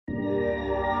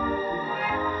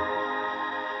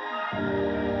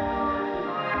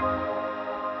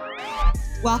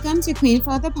Welcome to Queen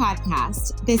Flow, the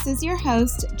podcast. This is your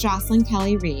host, Jocelyn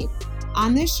Kelly Reed.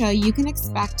 On this show, you can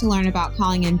expect to learn about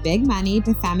calling in big money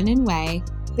the feminine way,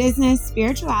 business,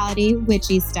 spirituality,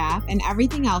 witchy stuff, and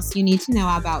everything else you need to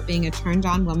know about being a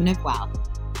turned-on woman of wealth.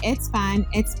 It's fun,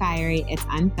 it's fiery, it's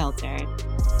unfiltered.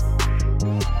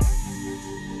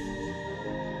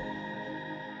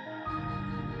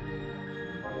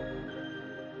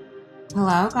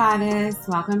 Hello, goddess.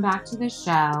 Welcome back to the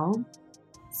show.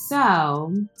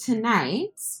 So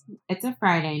tonight, it's a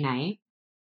Friday night.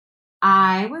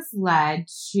 I was led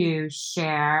to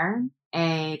share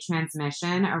a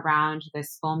transmission around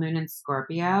this full moon in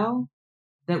Scorpio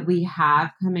that we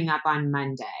have coming up on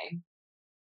Monday.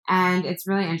 And it's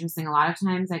really interesting. A lot of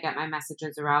times I get my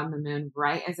messages around the moon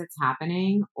right as it's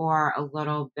happening or a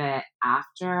little bit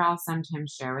after. I'll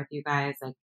sometimes share with you guys,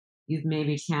 like, you've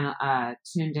maybe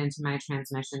tuned into my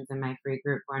transmissions in my free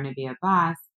group, Born to Be a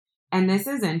Boss. And this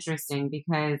is interesting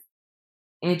because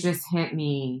it just hit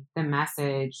me, the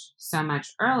message, so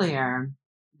much earlier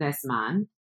this month,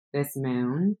 this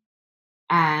moon.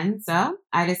 And so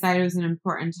I decided it was an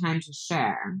important time to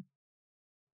share.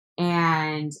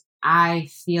 And I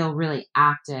feel really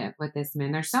active with this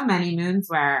moon. There's so many moons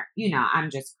where, I'm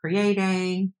just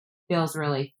creating, feels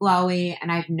really flowy.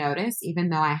 And I've noticed, even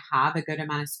though I have a good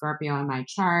amount of Scorpio in my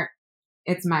chart,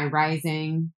 it's my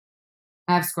rising.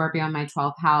 I have Scorpio in my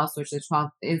 12th house, which the 12th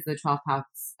is the 12th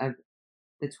house of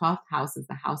the 12th house is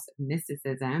the house of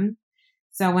mysticism.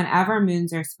 So whenever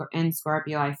moons are in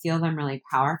Scorpio, I feel them really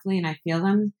powerfully, and I feel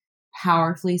them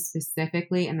powerfully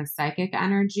specifically in the psychic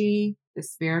energy, the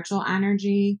spiritual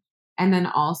energy, and then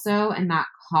also in that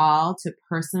call to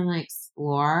personally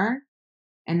explore.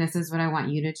 And this is what I want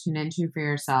you to tune into for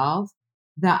yourself,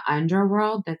 the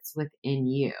underworld that's within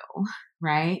you,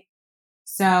 right?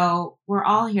 So we're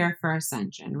all here for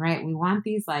ascension, right? We want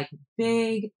these like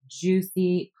big,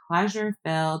 juicy,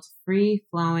 pleasure-filled,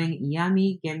 free-flowing,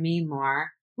 yummy, give me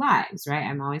more lives, right?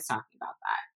 I'm always talking about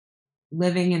that.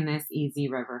 Living in this easy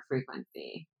river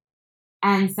frequency.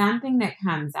 And something that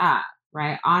comes up,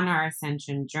 right, on our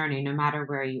ascension journey, no matter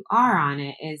where you are on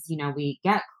it, is, we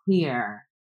get clear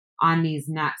on these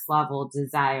next level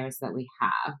desires that we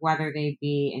have, whether they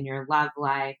be in your love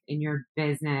life, in your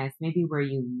business, maybe where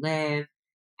you live.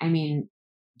 I mean,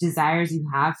 desires you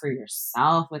have for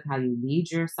yourself, with how you lead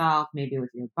yourself, maybe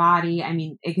with your body. I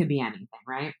mean, it could be anything,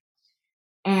 right?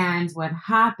 And what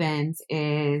happens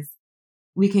is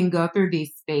we can go through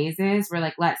these phases where,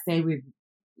 like, let's say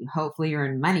hopefully you're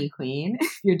in money queen.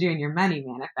 If you're doing your money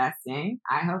manifesting,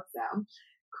 I hope so.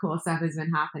 Cool stuff has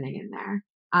been happening in there.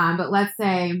 But let's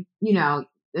say,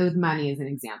 with money as an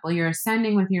example, you're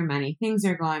ascending with your money, things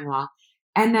are going well.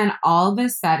 And then all of a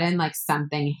sudden, like,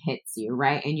 something hits you,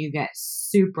 right? And you get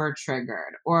super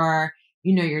triggered, or,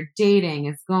 your dating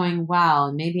is going well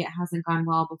and maybe it hasn't gone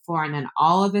well before. And then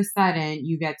all of a sudden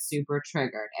you get super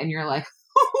triggered and you're like,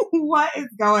 what is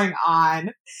going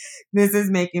on? This is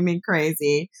making me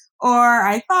crazy. Or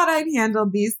I thought I'd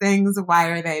handled these things. Why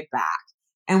are they back?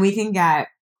 And we can get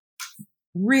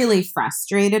really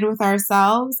frustrated with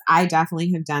ourselves. I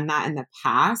definitely have done that in the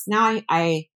past. Now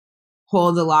I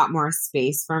hold a lot more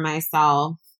space for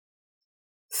myself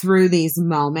through these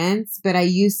moments, but it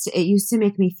used to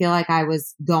make me feel like I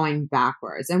was going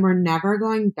backwards, and we're never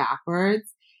going backwards.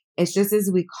 It's just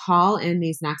as we call in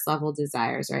these next level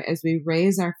desires, right? As we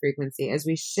raise our frequency, as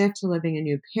we shift to living in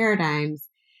new paradigms,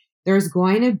 there's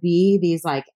going to be these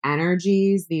like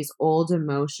energies, these old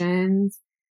emotions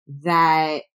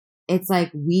that it's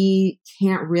like we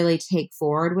can't really take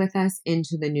forward with us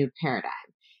into the new paradigm.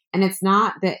 And it's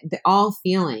not that all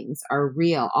feelings are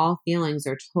real. All feelings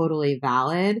are totally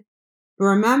valid. But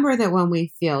remember that when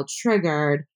we feel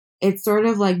triggered, it's sort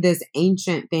of like this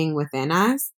ancient thing within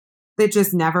us that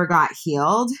just never got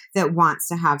healed, that wants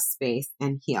to have space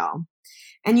and heal.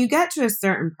 And you get to a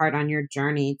certain part on your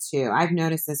journey too. I've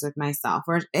noticed this with myself,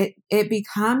 where it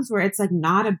becomes where it's like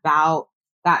not about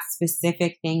that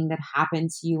specific thing that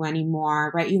happened to you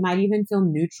anymore, right? You might even feel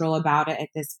neutral about it at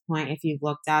this point if you've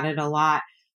looked at it a lot,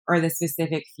 or the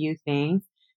specific few things,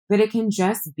 but it can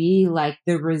just be like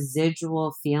the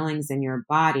residual feelings in your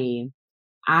body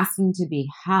asking to be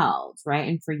held, right?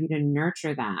 And for you to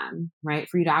nurture them, right?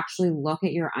 For you to actually look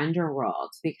at your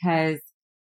underworld, because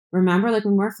remember, like,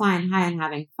 when we're flying high and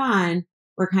having fun,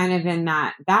 we're kind of in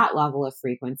that level of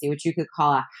frequency, which you could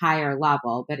call a higher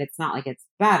level, but it's not like it's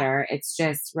better. It's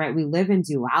just, right, we live in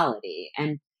duality,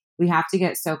 and we have to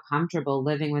get so comfortable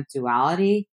living with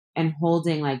duality and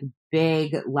holding like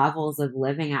big levels of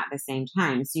living at the same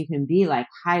time. So you can be like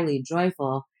highly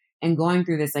joyful and going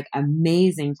through this like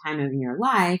amazing time of your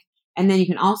life, And then you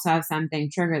can also have something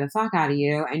trigger the fuck out of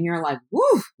you and you're like,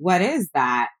 woo, what is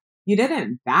that? You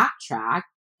didn't backtrack.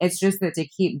 It's just that to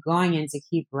keep going and to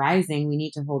keep rising, we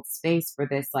need to hold space for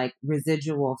this like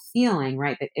residual feeling,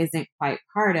 right? That isn't quite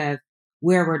part of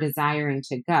where we're desiring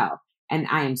to go. And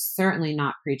I am certainly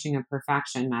not preaching a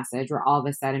perfection message where all of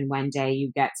a sudden one day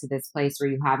you get to this place where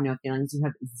you have no feelings, you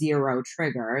have zero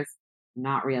triggers.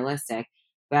 Not realistic.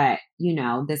 But,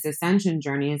 this ascension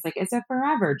journey is like, it's a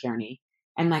forever journey.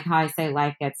 And like how I say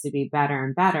life gets to be better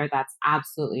and better, that's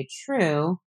absolutely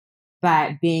true.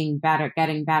 But being better,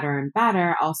 getting better and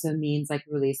better also means like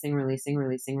releasing,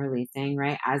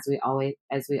 right? As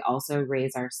we also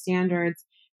raise our standards,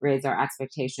 raise our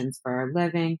expectations for our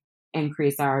living,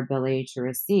 increase our ability to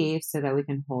receive so that we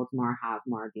can hold more, have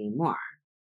more, be more.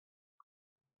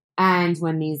 And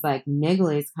when these like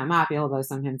nigglies come up, although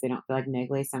sometimes they don't feel like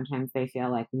niggly, sometimes they feel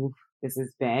like, oof, this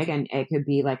is big. And it could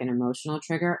be like an emotional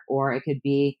trigger, or it could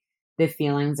be the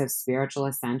feelings of spiritual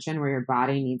ascension where your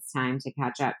body needs time to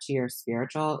catch up to your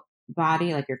spiritual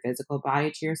body, like your physical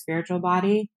body to your spiritual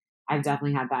body. I've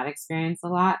definitely had that experience a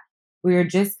lot, where you're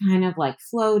just kind of like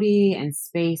floaty and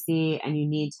spacey and you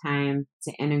need time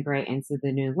to integrate into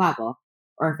the new level.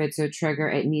 Or if it's a trigger,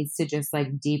 it needs to just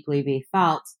like deeply be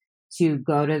felt to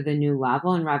go to the new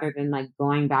level. And rather than like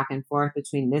going back and forth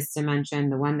between this dimension,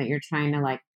 the one that you're trying to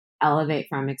like elevate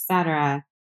from, etc.,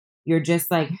 you're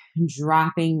just like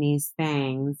dropping these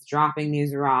things, dropping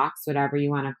these rocks, whatever you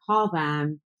want to call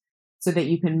them, so that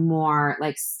you can more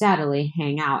like steadily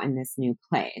hang out in this new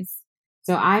place.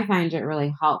 So I find it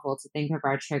really helpful to think of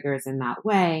our triggers in that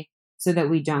way so that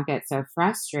we don't get so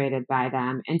frustrated by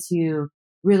them and to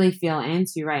really feel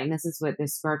into, right? And this is what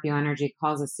this Scorpio energy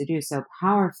calls us to do so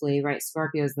powerfully, right?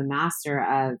 Scorpio is the master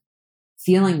of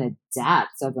feeling the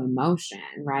depths of emotion,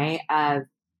 right? Of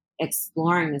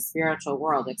exploring the spiritual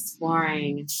world,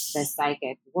 exploring the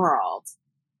psychic world.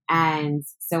 And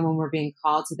so when we're being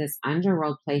called to this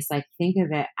underworld place, like think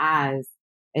of it as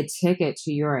a ticket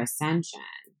to your ascension,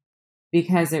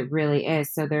 because it really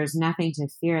is. So there's nothing to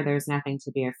fear. There's nothing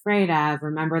to be afraid of.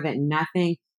 Remember that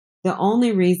the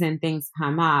only reason things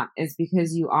come up is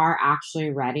because you are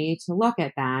actually ready to look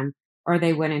at them, or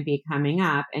they wouldn't be coming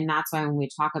up. And that's why when we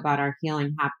talk about our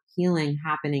healing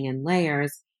happening in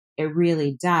layers, it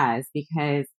really does,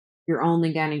 because you're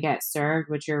only going to get served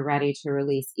what you're ready to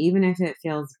release, even if it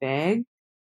feels big,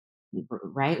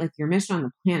 right? Like your mission on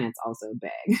the planet's also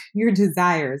big. Your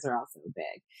desires are also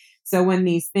big. So when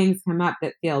these things come up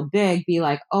that feel big, be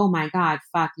like, oh my God,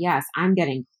 fuck yes, I'm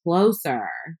getting closer.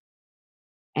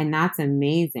 And that's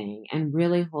amazing. And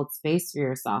really hold space for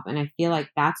yourself. And I feel like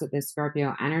that's what this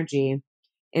Scorpio energy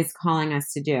is calling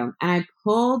us to do. And I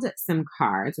pulled some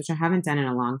cards, which I haven't done in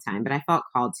a long time, but I felt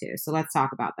called to. So let's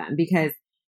talk about them, because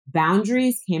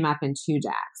boundaries came up in 2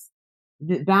 decks.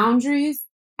 The boundaries,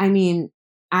 I mean,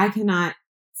 I cannot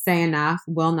say enough,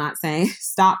 will not say,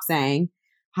 stop saying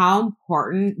how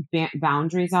important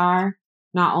boundaries are,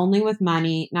 not only with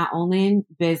money, not only in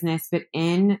business, but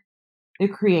in the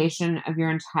creation of your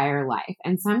entire life.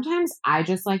 And sometimes I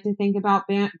just like to think about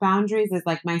boundaries as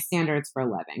like my standards for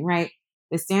living, right?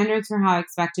 The standards for how I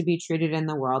expect to be treated in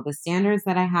the world, the standards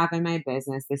that I have in my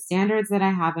business, the standards that I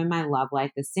have in my love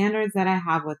life, the standards that I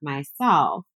have with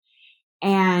myself.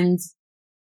 And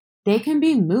they can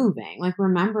be moving. Like,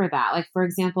 remember that. Like, for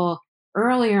example,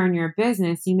 earlier in your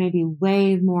business, you may be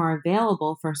way more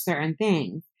available for certain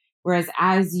things. Whereas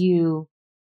as you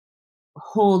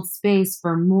hold space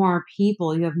for more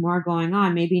people, you have more going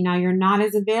on. Maybe now you're not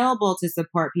as available to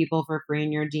support people for free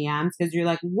in your DMs because you're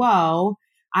like, whoa,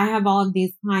 I have all of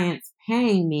these clients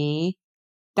paying me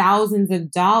thousands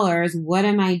of dollars. What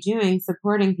am I doing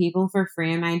supporting people for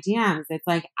free in my DMs? It's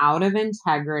like out of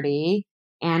integrity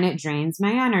and it drains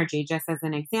my energy, just as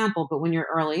an example. But when you're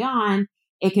early on,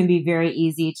 it can be very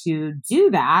easy to do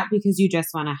that because you just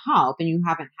want to help and you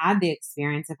haven't had the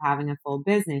experience of having a full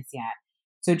business yet.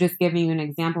 So just giving you an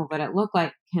example of what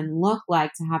it can look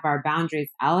like to have our boundaries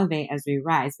elevate as we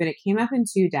rise. But it came up in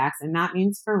 2 decks, and that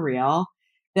means for real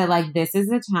that like this is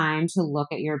the time to look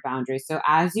at your boundaries. So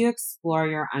as you explore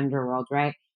your underworld,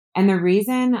 right? And the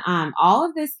reason all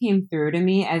of this came through to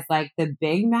me as like the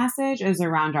big message is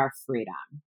around our freedom.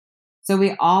 So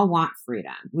we all want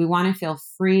freedom. We want to feel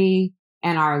free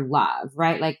in our love,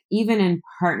 right? Like even in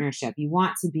partnership, you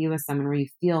want to be with someone where you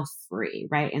feel free,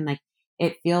 right? And like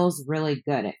it feels really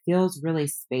good. It feels really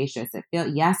spacious.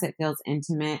 Yes, it feels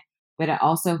intimate, but it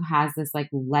also has this like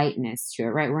lightness to it,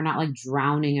 right? We're not like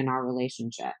drowning in our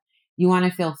relationship. You want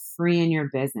to feel free in your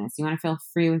business. You want to feel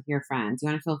free with your friends. You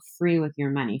want to feel free with your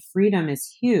money. Freedom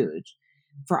is huge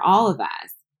for all of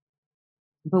us.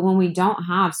 But when we don't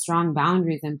have strong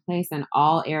boundaries in place in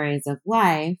all areas of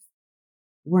life,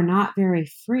 we're not very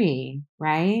free,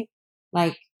 right?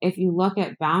 Like if you look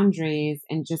at boundaries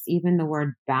and just even the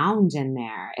word bound in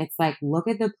there, it's like, look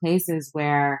at the places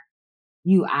where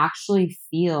you actually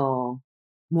feel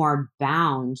more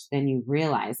bound than you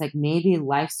realize. Like maybe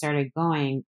life started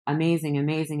going amazing,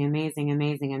 amazing, amazing,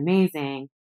 amazing, amazing.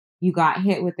 You got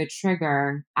hit with the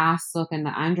trigger, ass look in the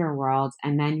underworld,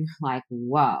 and then you're like,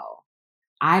 whoa,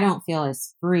 I don't feel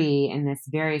as free in this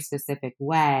very specific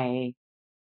way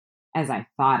as I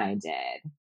thought I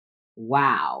did.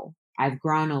 Wow, I've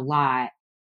grown a lot,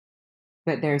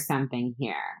 but there's something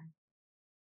here.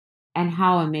 And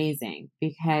how amazing,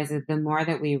 because the more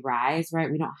that we rise, right,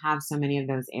 we don't have so many of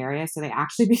those areas. So they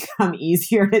actually become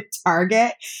easier to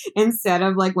target instead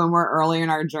of like when we're early in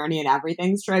our journey and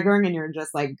everything's triggering and you're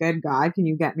just like, good God, can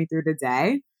you get me through the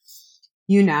day?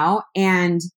 You know,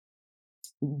 and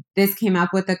this came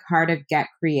up with the card of get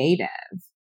creative.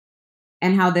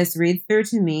 And how this reads through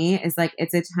to me is like,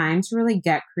 it's a time to really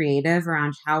get creative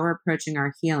around how we're approaching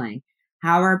our healing,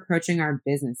 how we're approaching our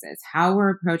businesses, how we're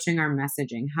approaching our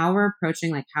messaging, how we're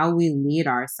approaching like how we lead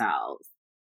ourselves.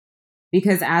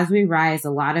 Because as we rise, a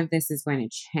lot of this is going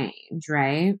to change,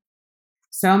 right?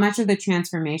 So much of the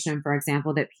transformation, for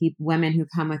example, that women who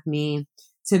come with me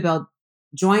to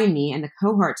join me in the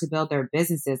cohort to build their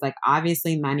businesses, like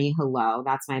obviously money, hello,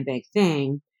 that's my big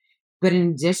thing. But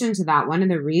in addition to that, one of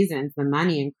the reasons the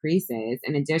money increases,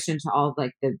 in addition to all of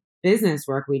like the business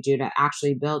work we do to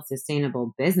actually build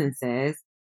sustainable businesses,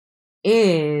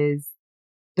 is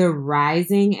the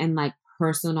rising and like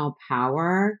personal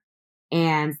power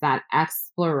and that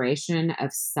exploration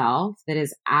of self that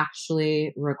is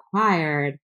actually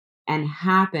required and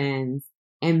happens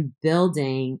in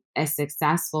building a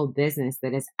successful business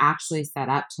that is actually set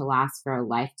up to last for a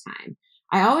lifetime.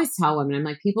 I always tell women, I'm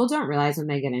like, people don't realize when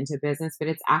they get into business, but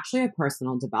it's actually a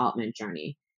personal development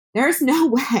journey. There's no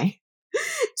way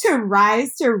to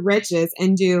rise to riches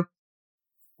and do,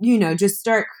 you know, just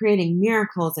start creating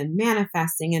miracles and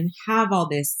manifesting and have all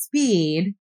this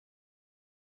speed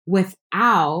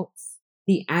without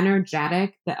the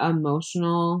energetic, the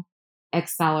emotional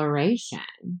acceleration,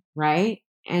 right?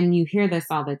 And you hear this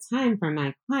all the time from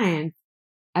my clients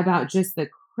about just the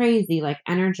crazy, like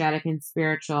energetic and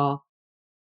spiritual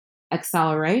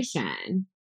acceleration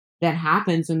that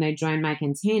happens when they join my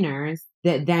containers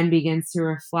that then begins to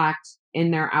reflect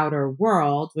in their outer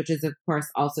world, which is, of course,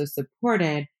 also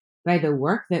supported by the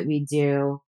work that we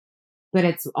do. But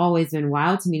it's always been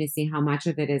wild to me to see how much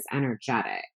of it is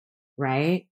energetic,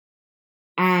 right?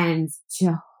 And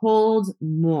to hold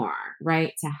more,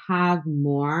 right? To have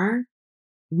more,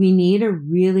 we need a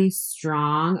really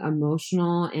strong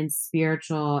emotional and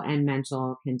spiritual and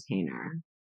mental container.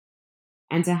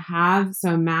 And to have,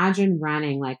 so imagine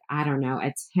running like, I don't know,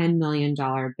 a $10 million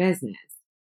business.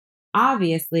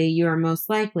 Obviously, you are most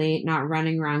likely not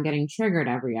running around getting triggered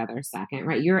every other second,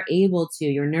 right? Your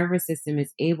nervous system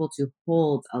is able to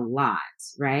hold a lot,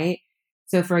 right?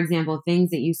 So, for example, things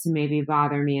that used to maybe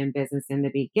bother me in business in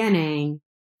the beginning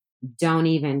don't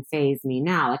even phase me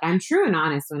now. Like I'm true and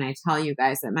honest when I tell you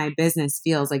guys that my business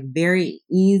feels like very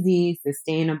easy,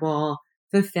 sustainable,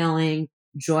 fulfilling,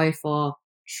 joyful,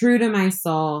 true to my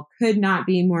soul, could not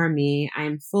be more me. I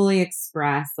am fully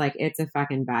expressed. Like it's a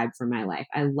fucking vibe for my life.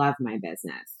 I love my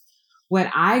business.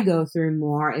 What I go through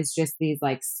more is just these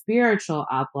like spiritual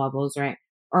up levels, right?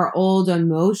 Or old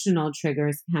emotional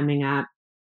triggers coming up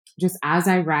just as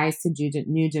I rise to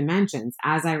new dimensions,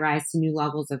 as I rise to new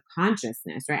levels of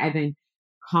consciousness, right? I've been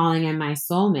calling in my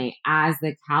soulmate as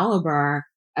the caliber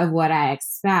of what I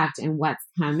expect and what's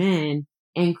come in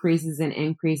increases and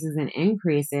increases and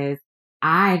increases.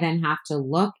 I then have to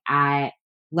look at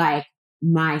like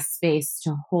my space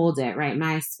to hold it, right?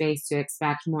 My space to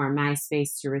expect more, my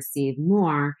space to receive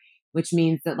more, which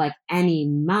means that like any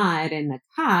mud in the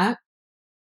cup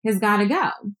has got to go.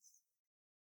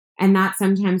 And that's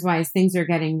sometimes why as things are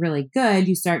getting really good,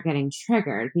 you start getting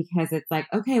triggered because it's like,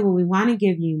 okay, well, we want to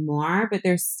give you more, but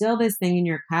there's still this thing in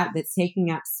your cup that's taking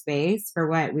up space for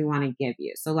what we want to give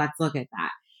you. So let's look at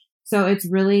that. So it's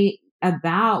really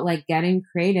about like getting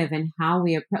creative and how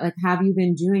we approach, like, have you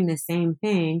been doing the same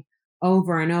thing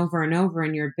over and over and over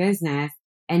in your business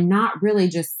and not really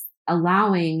just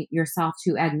allowing yourself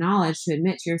to acknowledge, to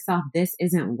admit to yourself, this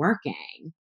isn't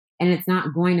working and it's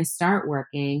not going to start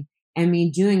working. And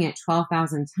me doing it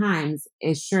 12,000 times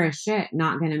is sure as shit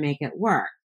not going to make it work.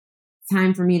 It's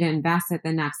time for me to invest at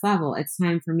the next level. It's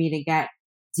time for me to get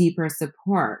deeper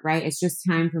support, right? It's just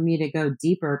time for me to go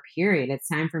deeper, period. It's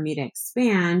time for me to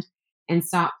expand and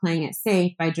stop playing it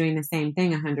safe by doing the same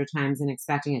thing 100 times and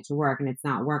expecting it to work and it's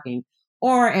not working.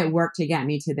 or it worked to get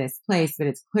me to this place, but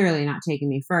it's clearly not taking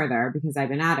me further because I've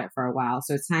been at it for a while.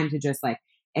 So it's time to just like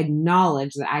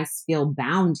acknowledge that I feel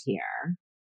bound here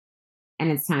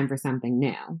and it's time for something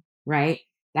new, right?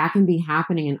 That can be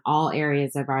happening in all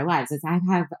areas of our lives. As I've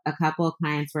had a couple of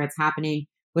clients where it's happening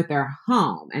with their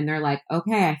home and they're like,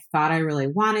 okay, I thought I really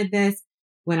wanted this.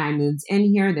 When I moved in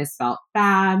here, this felt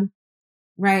fab,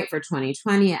 right? For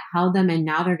 2020, it held them. And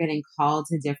now they're getting called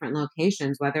to different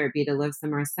locations, whether it be to live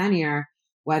somewhere sunnier,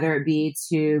 whether it be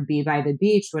to be by the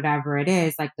beach, whatever it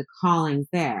is, like the calling's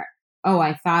there. Oh,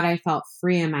 I thought I felt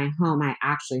free in my home. I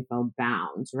actually felt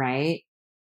bound, right?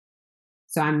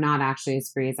 So I'm not actually as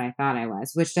free as I thought I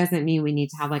was, which doesn't mean we need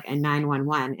to have like a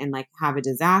 911 and like have a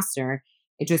disaster.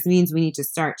 It just means we need to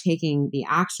start taking the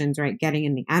actions, right? Getting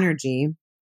in the energy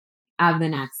of the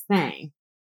next thing,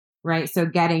 right? So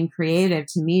getting creative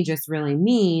to me just really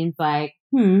means like,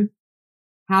 how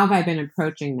have I been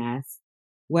approaching this?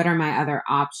 What are my other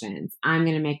options? I'm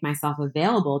going to make myself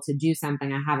available to do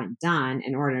something I haven't done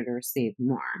in order to receive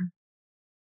more.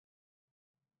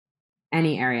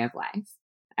 Any area of life.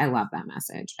 I love that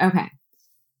message. Okay.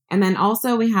 And then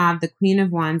also we have the Queen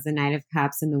of Wands, the Knight of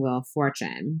Cups, and the Wheel of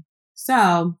Fortune.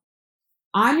 So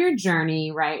on your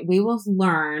journey, right, we will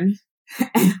learn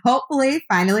and hopefully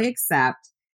finally accept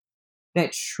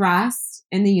that trust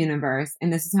in the universe,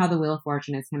 and this is how the Wheel of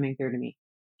Fortune is coming through to me.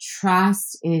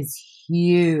 Trust is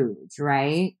huge,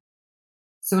 right?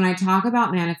 So when I talk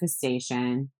about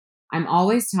manifestation, I'm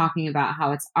always talking about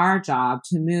how it's our job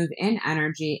to move in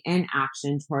energy, in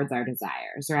action towards our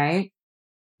desires, right?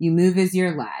 You move as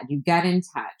you're led. You get in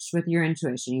touch with your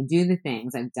intuition. You do the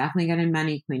things. Like definitely get in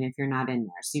Money Queen if you're not in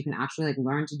there. So you can actually like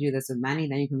learn to do this with money.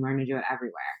 Then you can learn to do it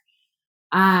everywhere.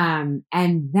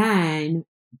 And then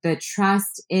the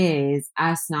trust is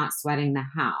us not sweating the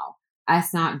how,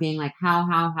 us not being like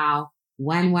how,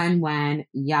 when,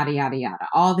 yada, yada, yada,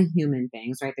 all the human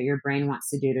things, right? That your brain wants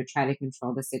to do to try to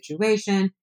control the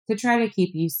situation, to try to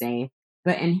keep you safe.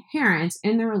 But inherent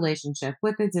in the relationship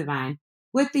with the divine,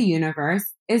 with the universe,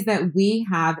 is that we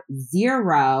have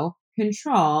zero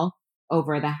control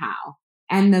over the how.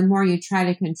 And the more you try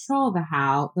to control the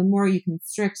how, the more you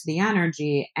constrict the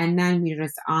energy. And then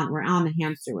we're on the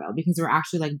hamster wheel because we're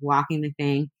actually like blocking the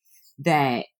thing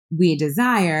that we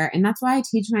desire. And that's why I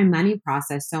teach my money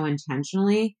process so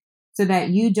intentionally, so that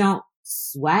you don't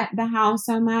sweat the how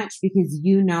so much, because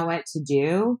you know what to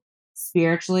do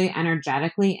spiritually,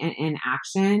 energetically, and in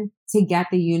action to get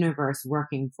the universe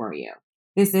working for you.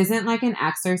 This isn't like an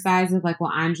exercise of like,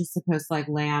 well, I'm just supposed to like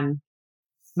lay on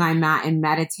my mat and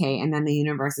meditate and then the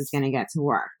universe is going to get to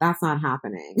work. That's not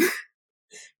happening,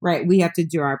 right? We have to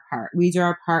do our part. We do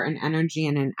our part in energy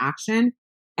and in action.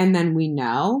 And then we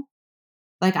know,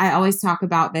 like I always talk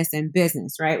about this in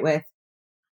business, right?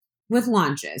 With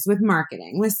launches, with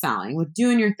marketing, with selling, with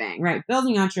doing your thing, right?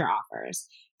 Building out your offers,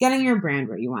 getting your brand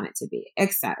where you want it to be,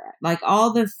 etc. Like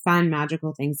all the fun,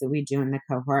 magical things that we do in the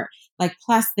cohort, like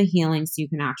plus the healing so you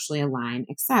can actually align,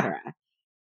 etc.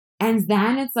 And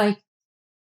then it's like,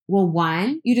 well,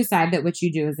 one, you decide that what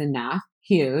you do is enough,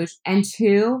 huge. And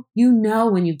two, you know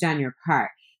when you've done your part.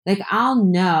 Like I'll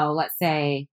know, let's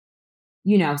say,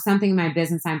 you know, something in my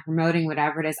business I'm promoting,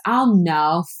 whatever it is, I'll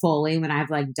know fully when I've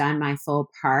like done my full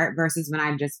part versus when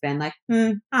I've just been like,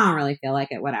 I don't really feel like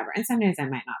it, whatever. And sometimes I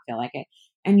might not feel like it.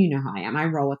 And you know how I am. I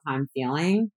roll with how I'm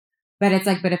feeling. But it's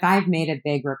like, but if I've made a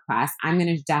big request, I'm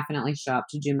going to definitely show up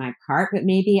to do my part, but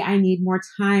maybe I need more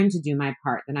time to do my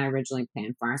part than I originally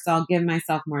planned for. So I'll give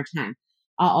myself more time.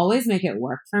 I'll always make it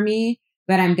work for me,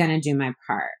 but I'm going to do my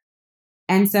part.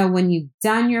 And so when you've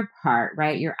done your part,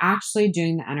 right, you're actually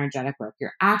doing the energetic work.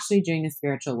 You're actually doing the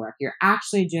spiritual work. You're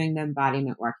actually doing the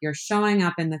embodiment work. You're showing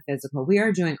up in the physical. We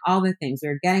are doing all the things.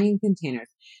 We're getting in containers.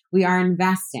 We are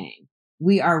investing.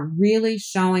 We are really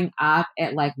showing up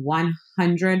at like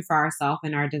 100 for ourselves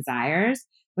and our desires,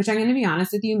 which I'm going to be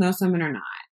honest with you, most women are not.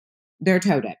 They're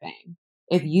toe dipping.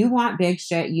 If you want big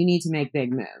shit, you need to make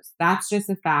big moves. That's just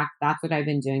a fact. That's what I've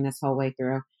been doing this whole way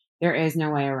through. There is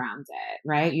no way around it,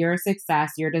 right? Your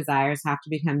success, your desires have to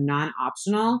become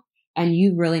non-optional, and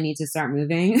you really need to start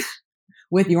moving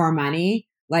with your money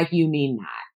like you mean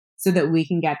that, so that we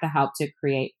can get the help to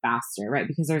create faster, right?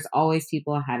 Because there's always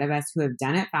people ahead of us who have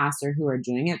done it faster, who are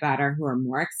doing it better, who are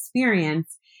more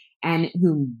experienced, and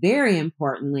who, very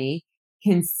importantly,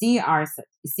 can see us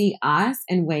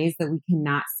in ways that we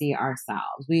cannot see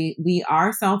ourselves. We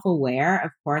are self-aware. Of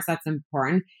course, that's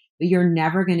important, but you're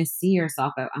never going to see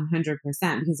yourself at 100%,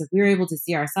 because if we were able to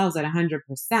see ourselves at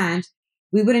 100%,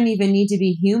 we wouldn't even need to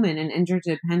be human and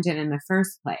interdependent in the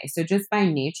first place. So just by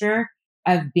nature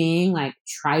of being like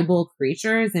tribal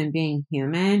creatures and being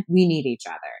human, we need each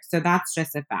other. So that's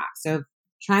just a fact. So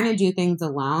trying to do things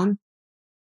alone,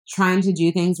 trying to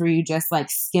do things where you just like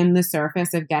skim the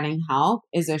surface of getting help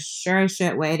is a sure as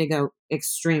shit way to go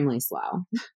extremely slow.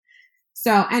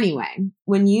 So anyway,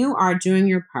 when you are doing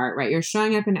your part, right, you're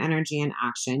showing up in energy and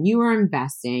action, you are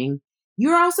investing.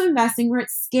 You're also investing where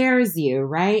it scares you,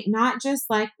 right? Not just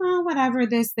like, oh, whatever,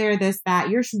 this, there, this, that.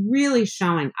 You're really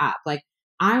showing up. Like,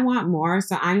 I want more.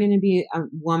 So I'm going to be a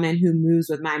woman who moves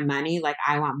with my money. Like,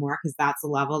 I want more because that's the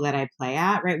level that I play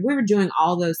at, right? We're doing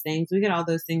all those things. We get all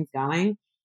those things going.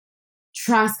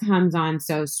 Trust comes on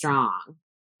so strong.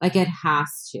 Like, it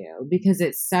has to, because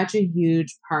it's such a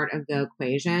huge part of the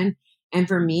equation. And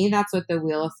for me, that's what the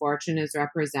Wheel of Fortune is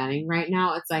representing right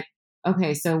now. It's like,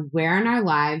 okay, so where in our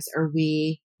lives are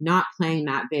we not playing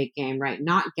that big game, right?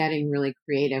 Not getting really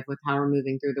creative with how we're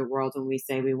moving through the world when we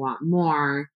say we want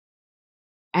more.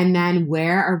 And then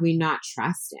where are we not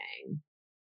trusting,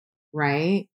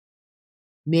 right?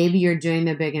 Maybe you're doing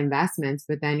the big investments,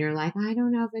 but then you're like, I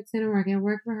don't know if it's going to work. It'll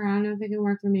work for her. I don't know if it can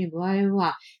work for me, blah, blah,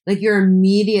 blah. Like, you're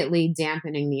immediately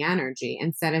dampening the energy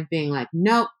instead of being like,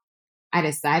 nope, I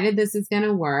decided this is going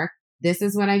to work. This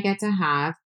is what I get to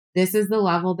have. This is the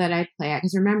level that I play at.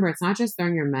 Because remember, it's not just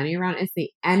throwing your money around. It's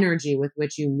the energy with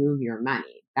which you move your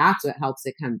money. That's what helps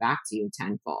it come back to you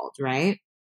tenfold, right?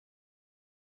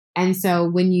 And so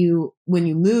when you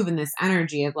move in this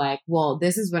energy of like, well,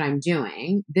 this is what I'm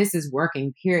doing, this is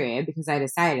working, period, because I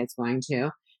decided it's going to,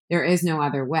 there is no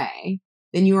other way,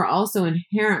 then you are also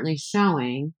inherently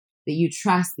showing that you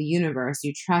trust the universe,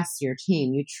 you trust your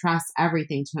team, you trust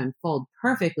everything to unfold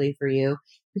perfectly for you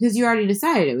because you already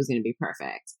decided it was going to be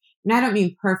perfect. And I don't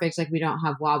mean perfect like we don't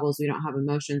have wobbles, we don't have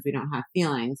emotions, we don't have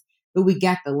feelings, but we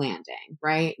get the landing,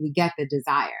 right? We get the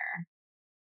desire.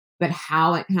 But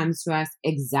how it comes to us,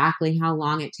 exactly how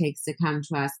long it takes to come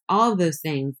to us, all of those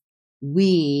things,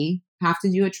 we have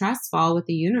to do a trust fall with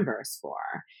the universe for.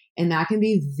 And that can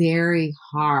be very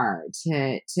hard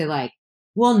to like,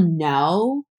 well,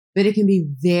 no, but it can be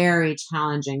very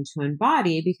challenging to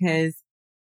embody because,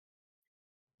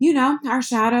 you know, our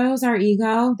shadows, our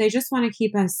ego, they just want to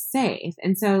keep us safe.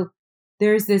 And so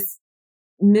there's this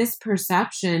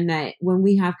misperception that when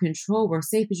we have control, we're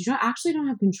safe, but you don't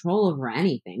have control over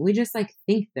anything. We just like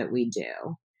think that we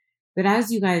do. But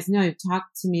as you guys know,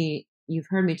 you've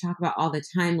heard me talk about all the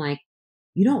time, like,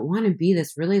 you don't want to be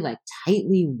this really like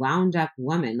tightly wound up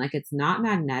woman. Like, it's not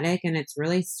magnetic and it's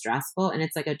really stressful and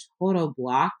it's like a total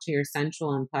block to your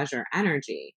sensual and pleasure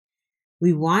energy.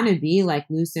 We want to be like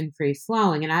loose and free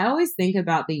flowing. And I always think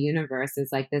about the universe as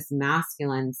like this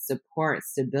masculine support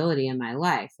stability in my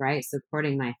life, right?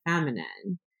 Supporting my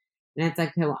feminine. And it's like,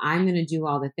 okay, well, I'm going to do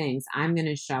all the things. I'm going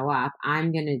to show up.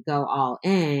 I'm going to go all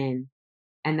in.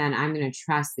 And then I'm going to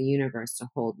trust the universe to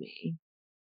hold me.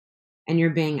 And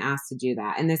you're being asked to do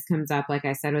that. And this comes up, like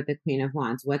I said, with the Queen of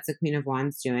Wands. What's the Queen of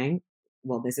Wands doing?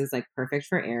 Well, this is like perfect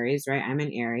for Aries, right? I'm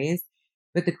an Aries.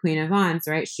 But the Queen of Wands,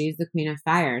 right? She's the Queen of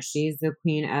Fire. She's the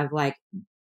queen of like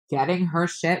getting her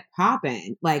shit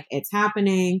popping. Like, it's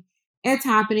happening. It's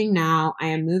happening now. I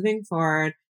am moving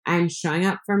forward. I'm showing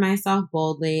up for myself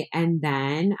boldly. And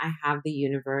then I have the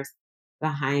universe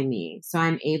behind me. So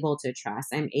I'm able to trust.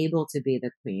 I'm able to be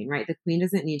the queen, right? The queen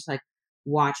doesn't need to like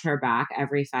watch her back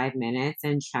every 5 minutes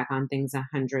and check on things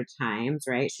 100 times,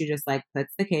 right? She just like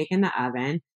puts the cake in the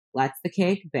oven, lets the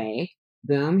cake bake.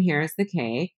 Boom, here's the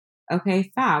cake.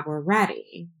 Okay, fab, we're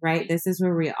ready, right? This is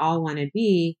where we all want to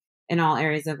be in all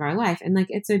areas of our life. And like,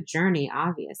 it's a journey,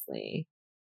 obviously.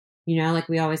 You know, like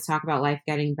we always talk about life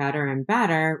getting better and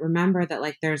better. Remember that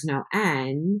like there's no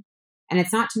end. And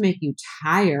it's not to make you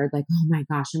tired, like, oh my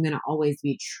gosh, I'm going to always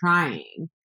be trying.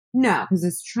 No, because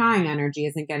this trying energy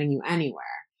isn't getting you anywhere.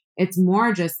 It's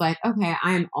more just like, okay,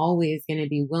 I am always going to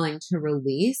be willing to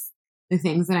release the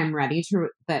things that I'm ready to,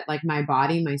 that like my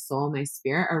body, my soul, my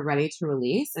spirit are ready to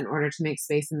release in order to make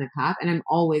space in the cup. And I'm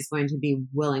always going to be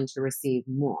willing to receive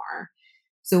more.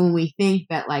 So when we think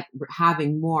that like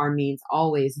having more means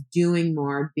always doing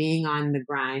more, being on the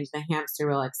grind, the hamster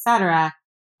wheel, etc.,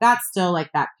 that's still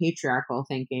like that patriarchal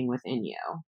thinking within you,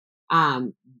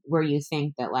 where you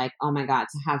think that like, oh my God,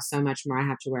 to have so much more, I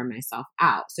have to wear myself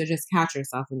out. So just catch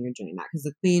yourself when you're doing that, because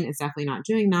the queen is definitely not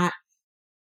doing that.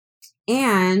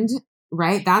 And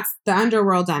right, that's the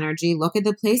underworld energy. Look at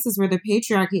the places where the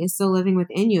patriarchy is still living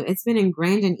within you. It's been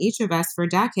ingrained in each of us for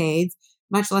decades,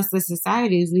 much less the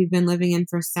societies we've been living in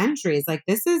for centuries. Like,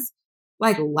 this is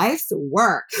like life's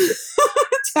work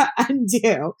to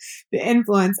undo the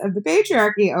influence of the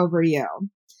patriarchy over you.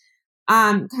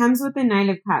 Comes with the Knight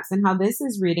of Cups, and how this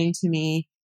is reading to me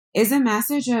is a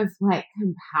message of like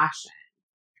compassion.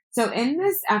 So in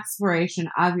this exploration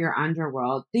of your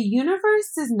underworld, the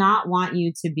universe does not want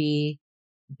you to be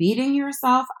beating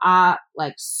yourself up,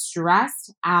 like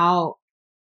stressed out.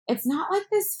 It's not like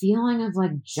this feeling of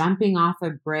like jumping off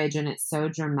a bridge and it's so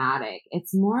dramatic.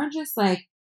 It's more just like,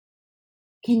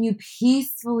 can you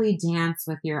peacefully dance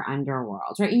with your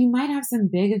underworld, right? You might have some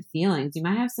big feelings. You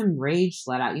might have some rage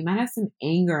to let out. You might have some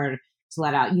anger to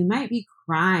let out. You might be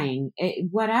crying,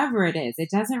 whatever it is. It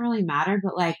doesn't really matter,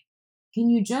 but like, can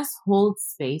you just hold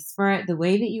space for it the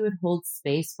way that you would hold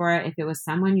space for it if it was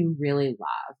someone you really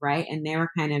love, right? And they were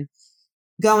kind of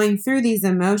going through these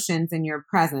emotions in your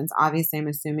presence. Obviously, I'm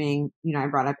assuming, I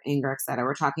brought up anger, et cetera.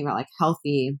 We're talking about like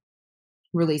healthy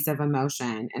release of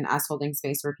emotion and us holding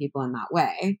space for people in that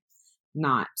way,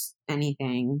 not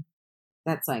anything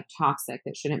that's like toxic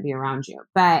that shouldn't be around you.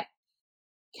 But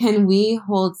can we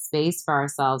hold space for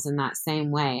ourselves in that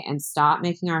same way and stop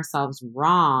making ourselves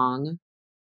wrong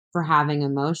for having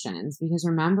emotions? Because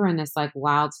remember, in this like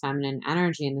wild feminine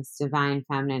energy and this divine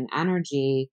feminine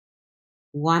energy,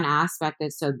 one aspect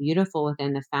that's so beautiful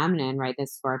within the feminine, right? That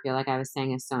Scorpio, like I was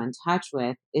saying, is so in touch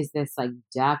with is this like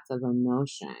depth of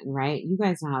emotion, right? You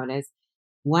guys know how it is.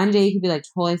 One day you could be like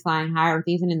totally flying higher with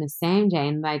even in the same day.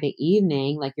 And by the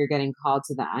evening, like you're getting called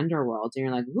to the underworld and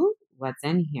you're like, whoop, what's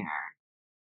in here?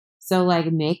 So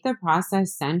like make the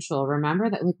process sensual. Remember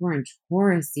that like we're in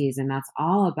Taurus season. That's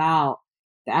all about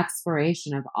the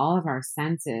exploration of all of our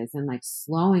senses and like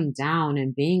slowing down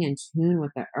and being in tune with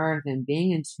the earth and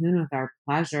being in tune with our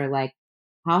pleasure. Like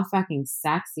how fucking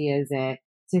sexy is it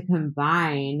to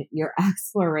combine your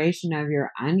exploration of your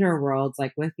underworlds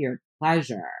like with your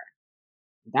pleasure?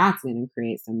 That's going to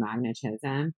create some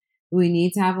magnetism. We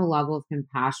need to have a level of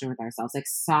compassion with ourselves, like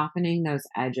softening those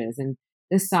edges. And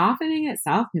the softening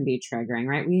itself can be triggering,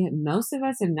 right? Most of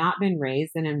us have not been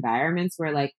raised in environments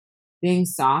where like being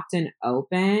soft and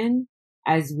open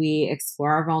as we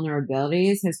explore our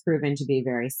vulnerabilities has proven to be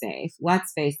very safe.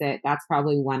 Let's face it, that's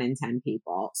probably 1 in 10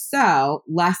 people. So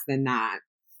less than that.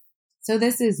 So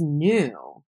this is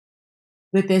new.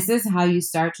 But this is how you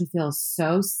start to feel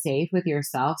so safe with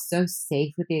yourself, so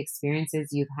safe with the experiences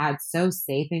you've had, so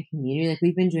safe in community. Like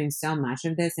we've been doing so much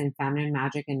of this in Feminine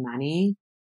Magic and Money,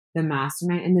 the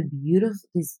mastermind, and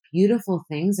these beautiful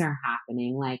things are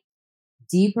happening, like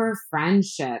deeper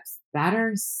friendships,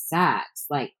 better sex,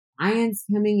 like clients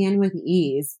coming in with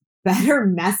ease, better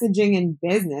messaging in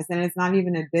business. And it's not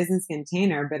even a business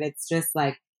container, but it's just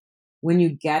like when you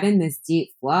get in this deep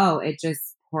flow, it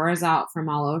just pours out from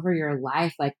all over your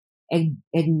life, like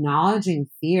acknowledging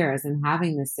fears and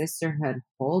having the sisterhood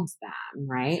hold them,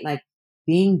 right? Like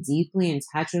being deeply in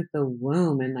touch with the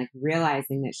womb and like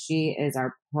realizing that she is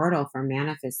our portal for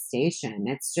manifestation.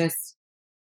 It's just,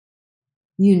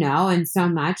 and so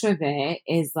much of it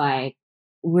is like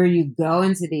where you go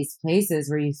into these places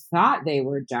where you thought they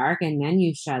were dark and then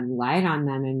you shed light on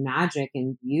them and magic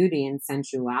and beauty and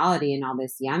sensuality and all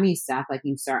this yummy stuff, like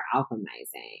you start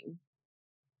alchemizing.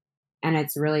 And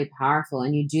it's really powerful.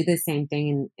 And you do the same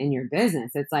thing in your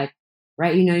business. It's like,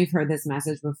 right, you've heard this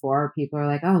message before. People are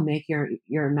like, oh, make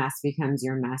your mess becomes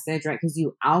your message, right? Because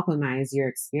you alchemize your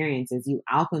experiences. You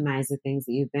alchemize the things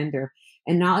that you've been through.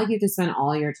 And not like you have to spend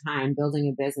all your time building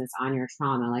a business on your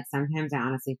trauma. Like sometimes I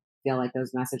honestly feel like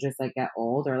those messages like get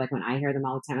old, or like when I hear them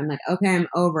all the time, I'm like, okay, I'm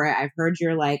over it. I've heard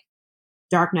your like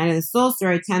Dark Night of the Soul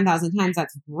story 10,000 times.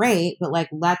 That's great. But like,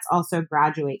 let's also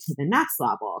graduate to the next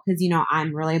level. Cause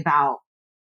I'm really about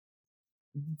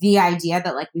the idea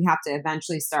that like we have to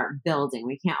eventually start building.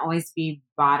 We can't always be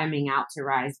bottoming out to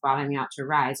rise,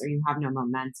 or you have no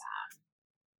momentum.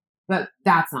 But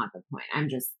that's not the point.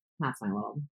 That's my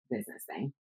little business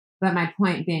thing. But my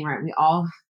point being, right, we all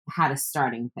had a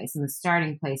starting place. And the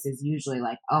starting place is usually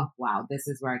like, oh, wow, this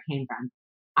is where I came from.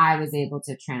 I was able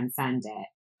to transcend it.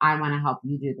 I want to help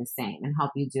you do the same and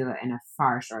help you do it in a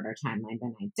far shorter timeline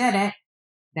than I did it.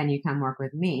 Then you come work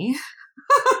with me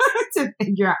to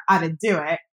figure out how to do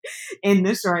it in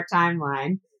the short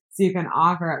timeline so you can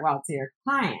offer it well to your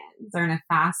clients, or in a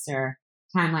faster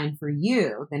timeline for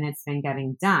you than it's been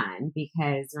getting done.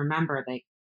 Because remember, like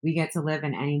we get to live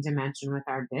in any dimension with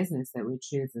our business that we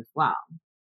choose as well.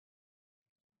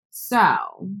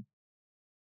 So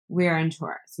we're in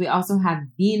Taurus. We also have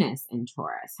Venus in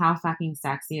Taurus. How fucking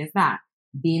sexy is that?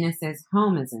 Venus's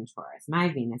home is in Taurus. My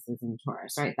Venus is in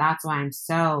Taurus, right? That's why I'm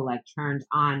so like turned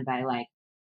on by like,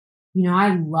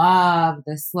 I love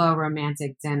the slow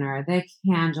romantic dinner, the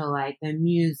candlelight, the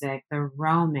music, the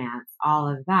romance, all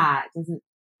of that.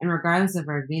 And regardless of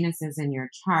where Venus is in your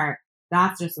chart,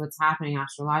 that's just what's happening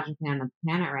astrologically on the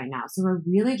planet right now. So we're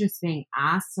really just being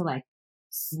asked to like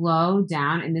slow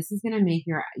down. And this is going to make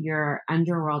your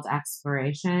underworld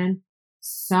exploration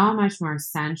so much more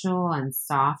sensual and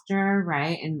softer,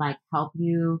 right? And like help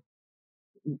you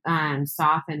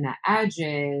soften the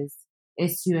edges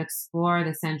is to explore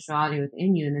the sensuality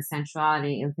within you and the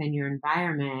sensuality within your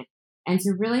environment, and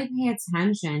to really pay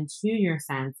attention to your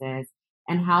senses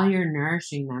and how you're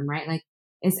nourishing them, right? Like,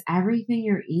 is everything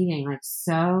you're eating like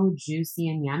so juicy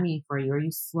and yummy for you? Are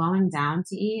you slowing down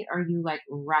to eat? Or are you like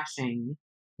rushing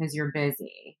because you're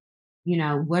busy?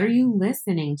 What are you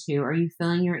listening to? Are you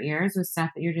filling your ears with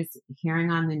stuff that you're just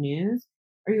hearing on the news?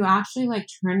 Are you actually like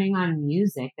turning on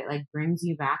music that like brings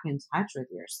you back in touch with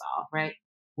yourself, right?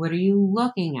 What are you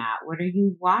looking at? What are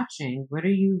you watching? What are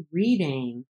you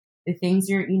reading? The things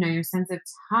your sense of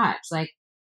touch. Like,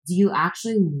 do you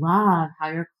actually love how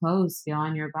your clothes feel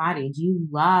on your body? Do you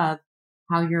love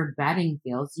how your bedding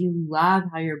feels? Do you love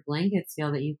how your blankets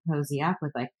feel that you cozy up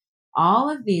with? Like, all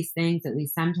of these things that we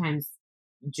sometimes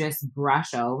just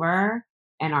brush over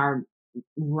and are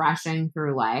rushing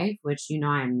through life, which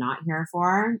I'm not here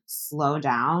for. Slow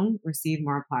down, receive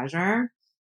more pleasure.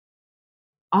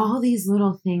 All these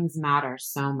little things matter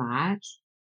so much,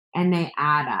 and they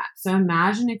add up. So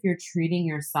imagine if you're treating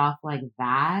yourself like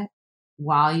that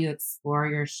while you explore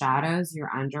your shadows, your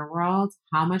underworld,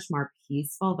 how much more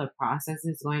peaceful the process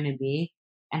is going to be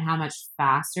and how much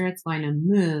faster it's going to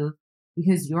move,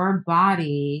 because your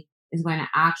body is going to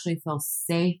actually feel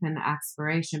safe in the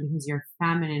exploration, because your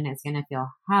feminine is going to feel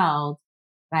held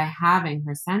by having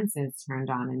her senses turned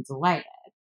on and delighted.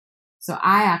 So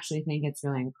I actually think it's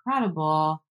really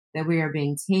incredible that we are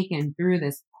being taken through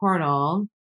this portal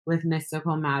with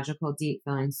mystical, magical, deep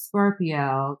feeling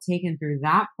Scorpio, taken through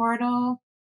that portal.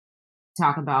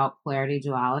 Talk about polarity,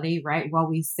 duality, right? While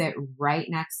we sit right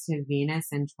next to Venus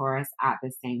and Taurus at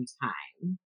the same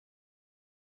time.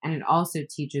 And it also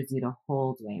teaches you to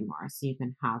hold way more so you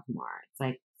can have more. It's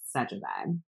like such a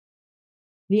vibe.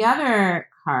 The other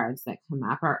cards that come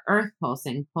up are Earth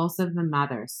Pulsing, Pulse of the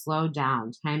Mother, Slow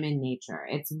Down, Time in Nature.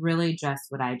 It's really just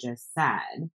what I just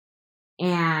said.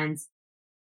 And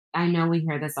I know we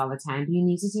hear this all the time, but you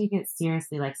need to take it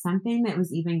seriously. Like, something that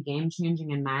was even game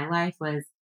changing in my life was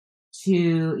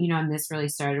to, and this really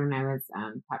started when I was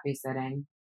puppy sitting,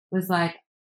 was like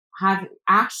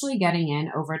actually getting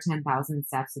in over 10,000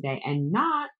 steps a day, and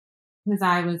not because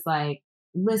I was like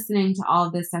listening to all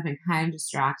of this stuff and kind of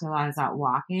distracted while I was out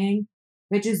walking,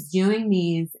 but just doing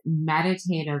these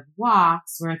meditative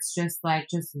walks where it's just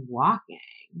walking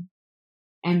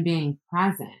and being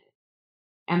present.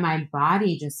 And my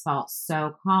body just felt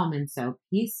so calm and so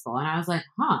peaceful. And I was like,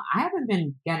 I haven't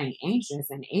been getting anxious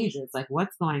in ages. Like,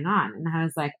 what's going on? And I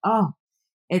was like, oh,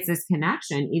 it's this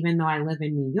connection, even though I live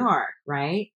in New York,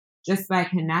 right? Just by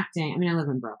connecting. I mean, I live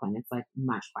in Brooklyn. It's like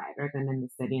much quieter than in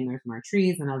the city, and there's more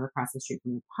trees, and I live across the street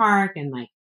from the park. And like,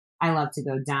 I love to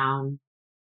go down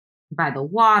by the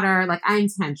water. Like, I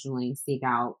intentionally seek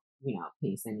out,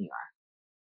 peace in New York.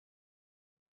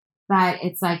 But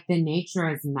it's like the nature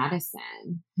is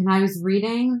medicine. And I was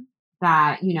reading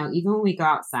that, even when we go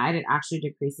outside, it actually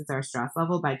decreases our stress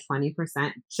level by 20%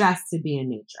 just to be in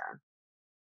nature.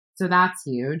 So that's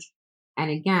huge.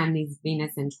 And again, these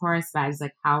Venus and Taurus vibes,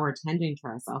 like how we're tending to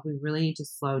ourselves, we really need to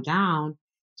slow down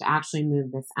to actually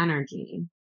move this energy.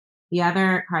 The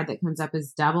other card that comes up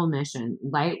is Double Mission,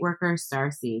 Light Worker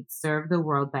Starseed, serve the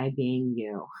world by being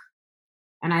you.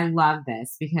 And I love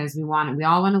this because we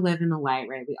all want to live in the light,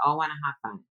 right? We all want to have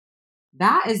fun.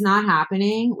 That is not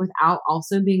happening without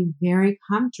also being very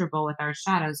comfortable with our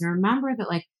shadows. And remember that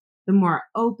like the more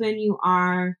open you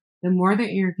are, the more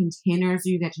that your containers,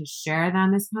 you get to share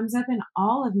them. This comes up in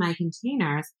all of my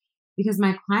containers because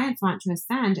my clients want to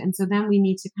ascend. And so then we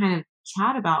need to kind of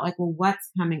chat about like, well,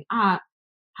 what's coming up?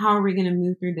 How are we going to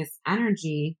move through this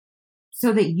energy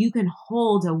so that you can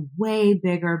hold a way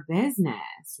bigger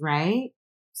business, right?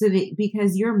 So that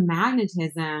because your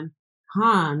magnetism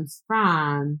comes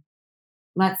from,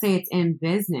 let's say it's in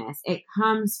business, it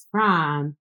comes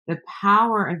from the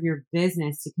power of your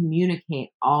business to communicate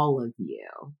all of you,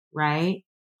 right?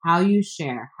 How you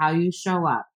share, how you show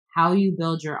up, how you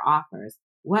build your offers,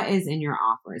 what is in your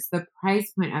offers, the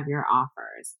price point of your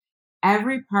offers.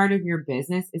 Every part of your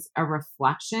business is a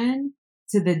reflection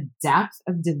to the depth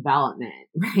of development,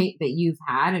 right, that you've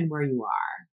had and where you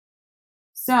are.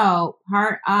 So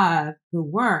part of the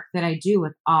work that I do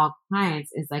with all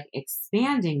clients is like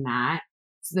expanding that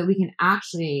so that we can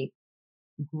actually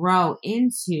grow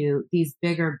into these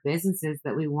bigger businesses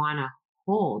that we want to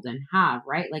hold and have,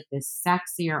 right? Like the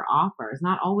sexier offers,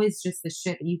 not always just the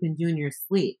shit that you can do in your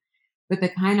sleep, but the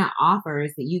kind of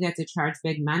offers that you get to charge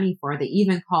big money for that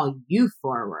even call you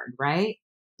forward, right?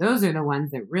 Those are the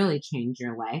ones that really change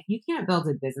your life. You can't build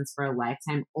a business for a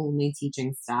lifetime only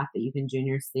teaching stuff that you can do in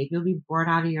your sleep. You'll be bored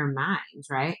out of your mind,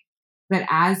 right? But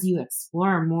as you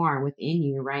explore more within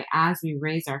you, right, as we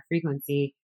raise our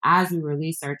frequency, as we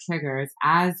release our triggers,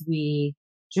 as we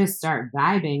just start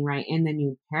vibing, right, in the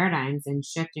new paradigms and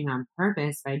shifting on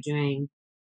purpose by doing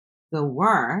the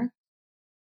work,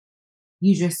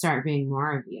 you just start being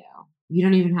more of you. You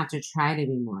don't even have to try to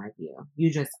be more of you.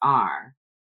 You just are.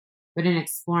 But in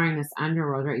exploring this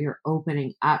underworld, right, you're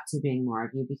opening up to being more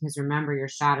of you, because remember, your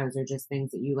shadows are just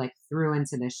things that you like threw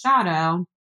into the shadow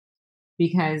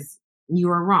because you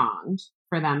were wronged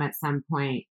for them at some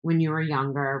point when you were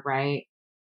younger, right?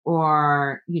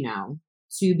 Or,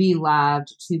 to be loved,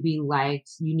 to be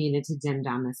liked, you needed to dim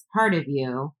down this part of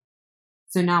you.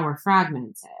 So now we're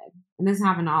fragmented. And this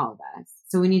happened to all of us.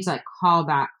 So we need to call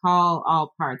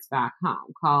all parts back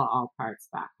home, call all parts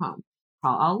back home,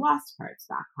 call all lost parts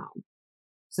back home,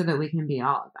 so that we can be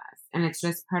all of us. And it's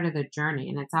just part of the journey.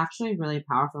 And it's actually really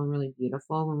powerful and really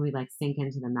beautiful when we sink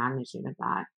into the magnitude of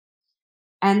that.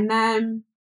 And then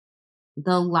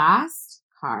the last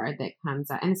card that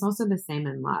comes up, and it's also the same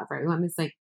in love, right? We want this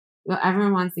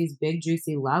everyone wants these big,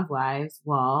 juicy love lives.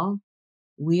 Well,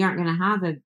 we aren't going to have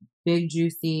a big,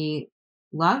 juicy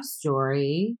love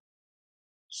story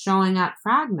showing up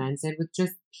fragmented with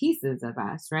just pieces of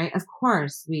us, right? Of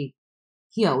course, we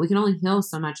heal. We can only heal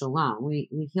so much alone.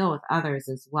 We heal with others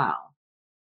as well.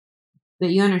 But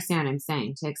you understand what I'm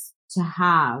saying? To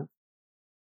have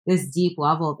this deep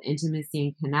level of intimacy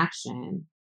and connection,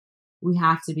 we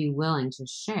have to be willing to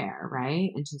share,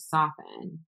 right? And to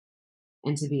soften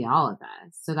and to be all of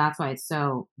us. So that's why it's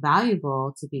so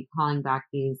valuable to be calling back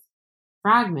these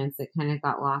fragments that kind of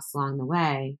got lost along the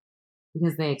way,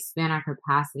 because they expand our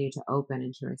capacity to open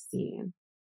and to receive.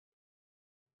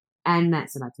 And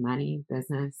so that's money,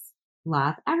 business,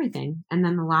 love, everything. And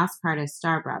then the last part is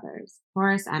Star Brothers,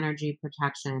 Taurus energy,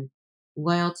 protection,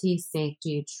 loyalty,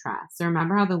 safety, trust. So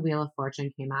remember how the Wheel of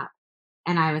Fortune came up?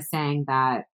 And I was saying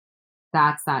that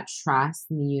that's that trust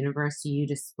in the universe. So you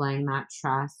displaying that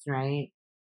trust, right?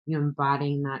 You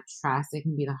embodying that trust. It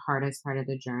can be the hardest part of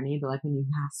the journey, but when you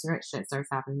master it, shit starts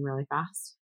happening really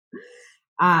fast.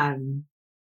 And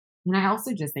I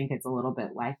also just think it's a little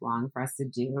bit lifelong for us to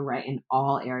do, right? In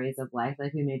all areas of life.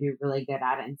 We may be really good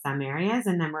at it in some areas,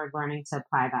 and then we're learning to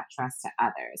apply that trust to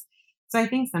others. So I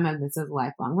think some of this is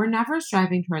lifelong. We're never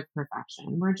striving towards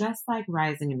perfection. We're just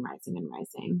rising and rising and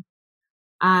rising.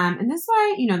 And this is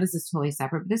why, this is totally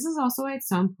separate, but this is also why it's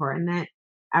so important that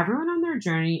everyone on their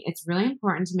journey, it's really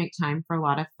important to make time for a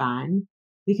lot of fun,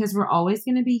 because we're always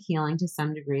going to be healing to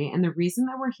some degree. And the reason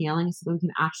that we're healing is so that we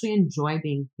can actually enjoy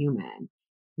being human.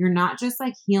 You're not just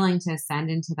healing to ascend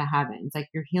into the heavens.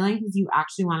 You're healing because you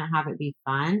actually want to have it be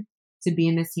fun to be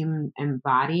in this human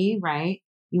body, right?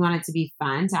 You want it to be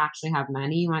fun to actually have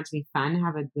money. You want it to be fun to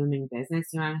have a booming business.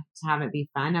 You want to have it be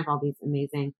fun, have all these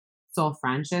amazing soul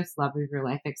friendships, love of your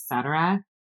life, etc.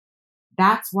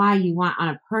 That's why you want, on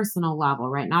a personal level,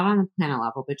 right? Not on the planet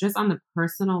level, but just on the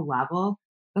personal level.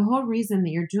 The whole reason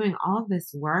that you're doing all of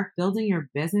this work, building your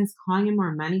business, calling in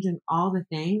more money, doing all the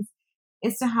things,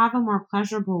 is to have a more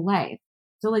pleasurable life.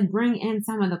 So bring in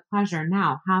some of the pleasure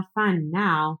now, have fun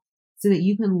now, so that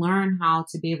you can learn how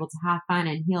to be able to have fun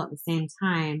and heal at the same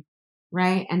time,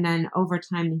 right? And then over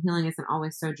time, the healing isn't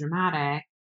always so dramatic,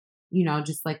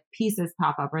 just pieces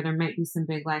pop up, or there might be some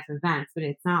big life events, but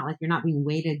it's not you're not being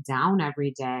weighted down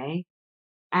every day.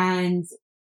 And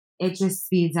it just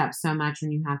speeds up so much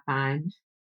when you have fun.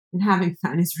 And having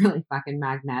fun is really fucking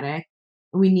magnetic.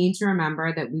 We need to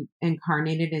remember that we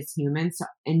incarnated as humans to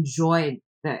enjoy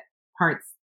the parts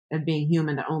of being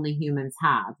human that only humans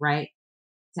have, right?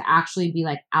 To actually be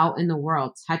out in the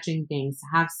world, touching things, to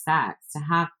have sex, to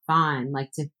have fun,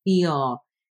 to feel,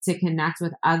 to connect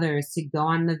with others, to go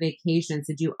on the vacations,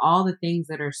 to do all the things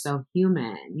that are so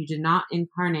human. You did not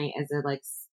incarnate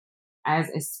as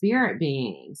a spirit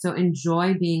being. So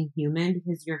enjoy being human,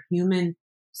 because your human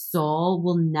soul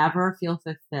will never feel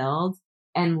fulfilled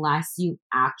unless you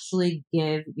actually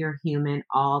give your human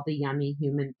all the yummy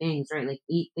human things, right?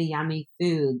 Eat the yummy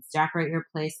foods, decorate your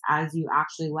place as you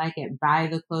actually like it, buy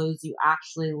the clothes you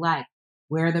actually like,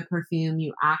 wear the perfume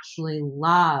you actually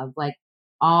love,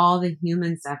 all the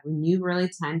human stuff. When you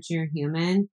really tend to your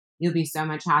human, you'll be so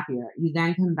much happier. You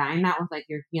then combine that with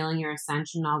your healing, your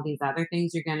ascension, all these other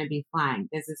things, you're going to be flying.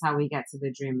 This is how we get to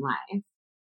the dream life.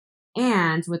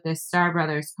 And with this Star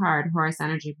Brothers card, Horus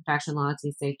energy, protection,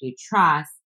 loyalty, safety,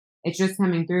 trust, it's just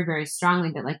coming through very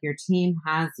strongly that your team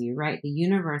has you, right? The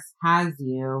universe has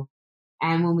you.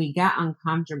 And when we get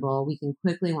uncomfortable, we can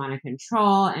quickly want to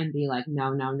control and be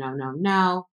no, no, no, no,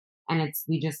 no. And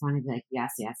we just want to be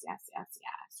yes, yes, yes, yes,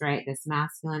 yes, right? This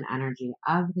masculine energy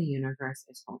of the universe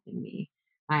is holding me.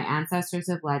 My ancestors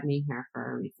have led me here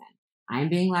for a reason. I'm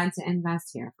being led to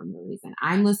invest here for a reason.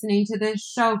 I'm listening to this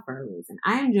show for a reason.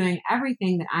 I'm doing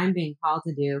everything that I'm being called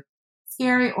to do,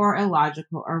 scary or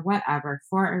illogical or whatever,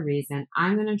 for a reason.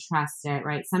 I'm going to trust it,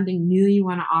 right? Something new you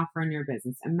want to offer in your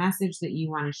business, a message that you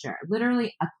want to share,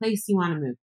 literally a place you want to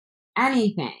move,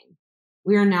 anything.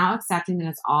 We are now accepting that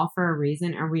it's all for a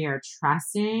reason, and we are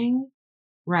trusting,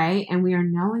 right? And we are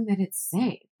knowing that it's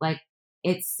safe. Like,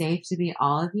 it's safe to be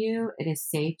all of you. It is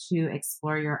safe to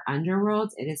explore your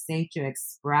underworld. It is safe to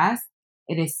express.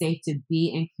 It is safe to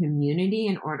be in community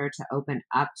in order to open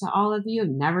up to all of you.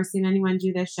 Never seen anyone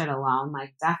do this shit alone.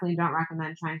 Like, definitely don't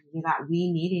recommend trying to do that.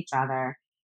 We need each other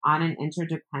on an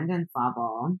interdependence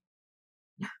level.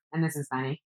 And this is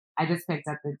funny. I just picked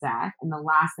up the deck, and the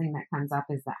last thing that comes up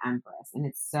is the Empress. And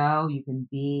it's so you can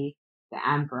be the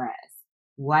Empress.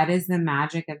 What is the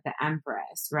magic of the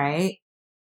Empress, right?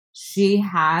 She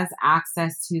has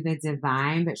access to the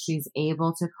divine, but she's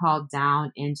able to call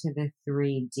down into the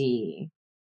 3D.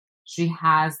 She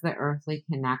has the earthly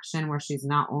connection where she's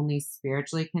not only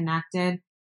spiritually connected,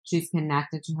 she's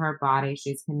connected to her body,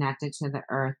 she's connected to the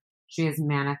earth. She is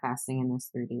manifesting in this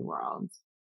 3D world.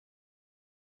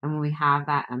 And when we have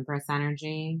that Empress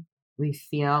energy, we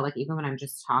feel like, even when I'm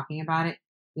just talking about it,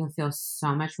 you'll feel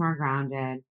so much more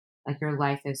grounded. Like, your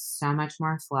life is so much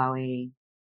more flowy.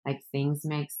 Like, things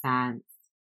make sense.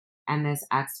 And this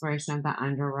exploration of the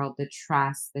underworld, the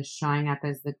trust, the showing up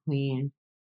as the queen,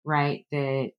 right?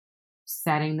 The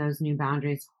setting those new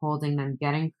boundaries, holding them,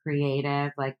 getting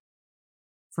creative, like,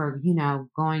 for,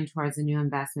 going towards the new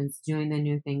investments, doing the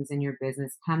new things in your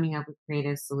business, coming up with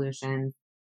creative solutions,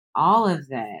 all of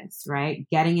this, right?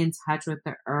 Getting in touch with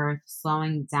the earth,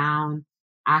 slowing down,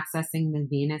 accessing the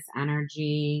Venus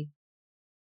energy,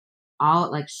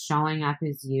 all, like, showing up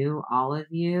as you, all of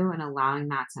you, and allowing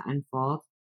that to unfold.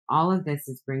 All of this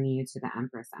is bringing you to the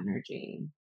Empress energy.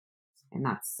 And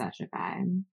that's such a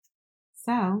vibe.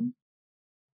 So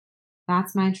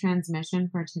that's my transmission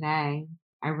for today.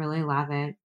 I really love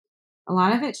it. A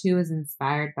lot of it too was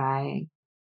inspired by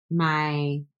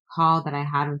my call that I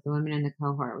had with the women in the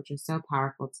cohort, which was so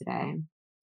powerful today.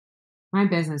 My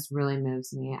business really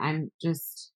moves me. I'm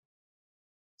just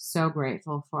so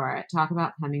grateful for it. Talk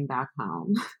about coming back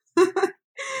home.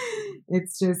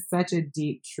 It's just such a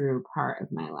deep, true part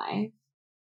of my life.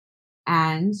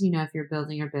 And, if you're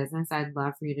building your business, I'd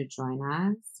love for you to join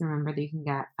us. Remember that you can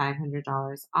get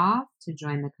 $500 off to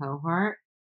join the cohort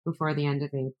before the end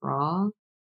of April.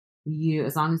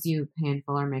 As long as you pay in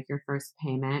full or make your first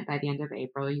payment by the end of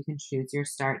April, you can choose your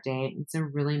start date. It's a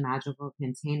really magical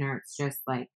container. It's just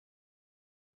like,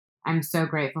 I'm so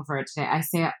grateful for it today. I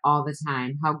say it all the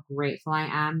time, how grateful I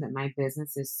am that my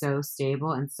business is so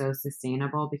stable and so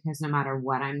sustainable, because no matter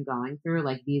what I'm going through,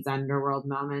 like these underworld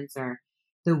moments or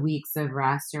the weeks of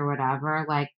rest or whatever,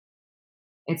 like,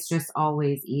 it's just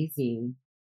always easy.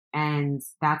 And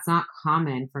that's not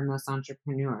common for most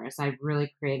entrepreneurs. I've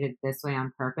really created this way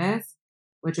on purpose,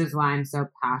 which is why I'm so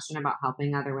passionate about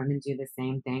helping other women do the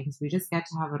same thing, because we just get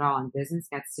to have it all, and business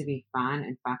gets to be fun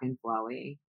and fucking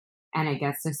flowy. And it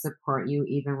gets to support you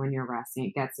even when you're resting.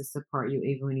 It gets to support you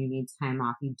even when you need time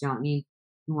off. You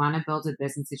want to build a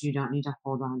business that you don't need to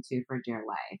hold on to for dear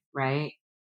life, right?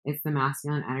 It's the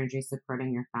masculine energy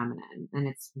supporting your feminine. And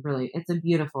it's a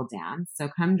beautiful dance. So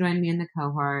come join me in the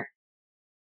cohort.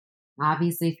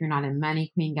 Obviously, if you're not a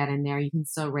Money Queen, get in there. You can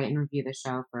still rate and review the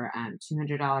show for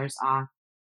 $200 off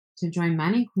to join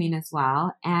Money Queen as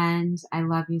well. And I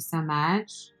love you so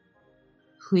much.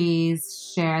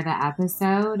 Please share the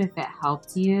episode if it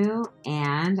helped you,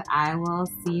 and I will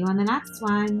see you on the next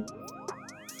one.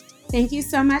 Thank you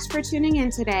so much for tuning in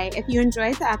today. If you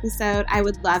enjoyed the episode, I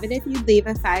would love it if you'd leave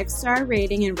a 5-star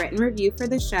rating and written review for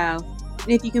the show.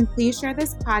 And if you can please share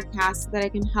this podcast so that I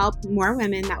can help more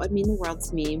women, that would mean the world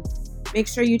to me. Make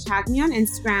sure you tag me on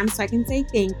Instagram so I can say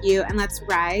thank you, and let's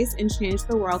rise and change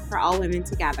the world for all women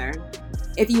together.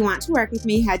 If you want to work with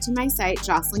me, head to my site,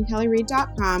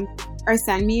 jocelynkellyreid.com, or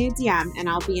send me a DM and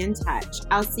I'll be in touch.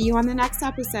 I'll see you on the next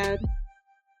episode.